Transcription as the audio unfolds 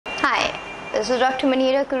This is Dr.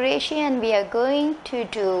 Manira Qureshi and we are going to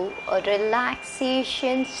do a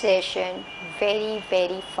relaxation session very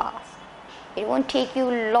fast. It won't take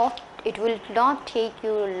you it will not take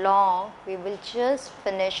you long. We will just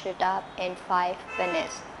finish it up in 5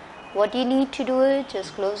 minutes. What you need to do is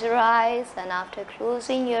just close your eyes, and after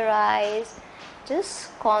closing your eyes,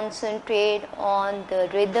 just concentrate on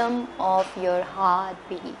the rhythm of your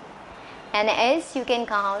heartbeat. And as you can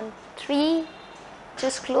count 3,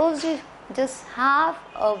 just have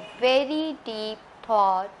a very deep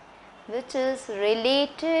thought which is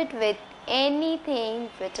related with anything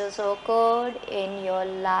which has occurred in your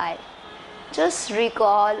life. Just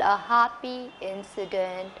recall a happy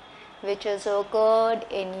incident which has occurred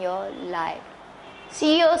in your life.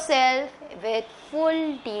 See yourself with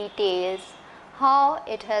full details, how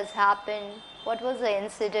it has happened, what was the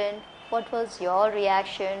incident, what was your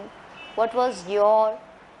reaction, what was your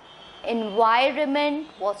environment,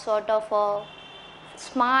 what sort of a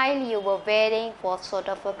smile you were wearing, what sort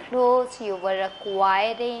of a clothes you were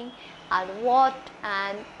acquiring, and what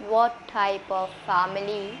type of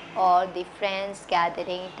family or the friends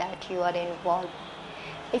gathering that you are involved.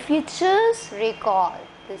 If you just recall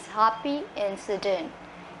this happy incident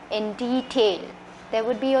in detail, there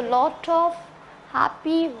would be a lot of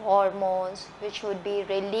happy hormones which would be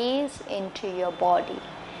released into your body.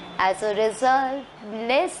 As a result,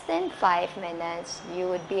 less than 5 minutes, you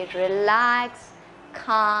would be relaxed,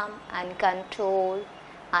 calm and controlled,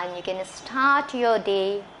 and you can start your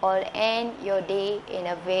day or end your day in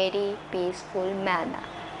a very peaceful manner.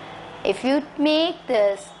 If you make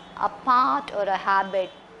this a part or a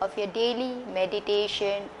habit of your daily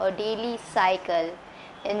meditation or daily cycle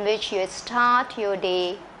in which you start your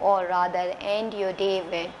day or rather end your day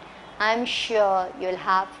with, I'm sure you'll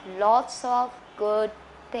have lots of good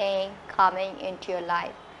thing coming into your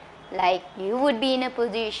life, like you would be in a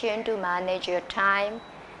position to manage your time,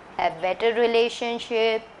 have better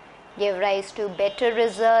relationship, give rise to better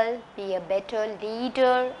result, be a better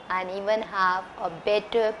leader, and even have a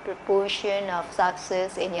better proportion of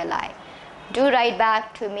success in your life. Do write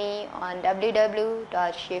back to me on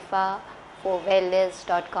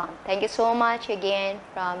www.shifaforwellness.com. Thank you so much again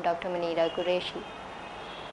from Dr. Manira Qureshi.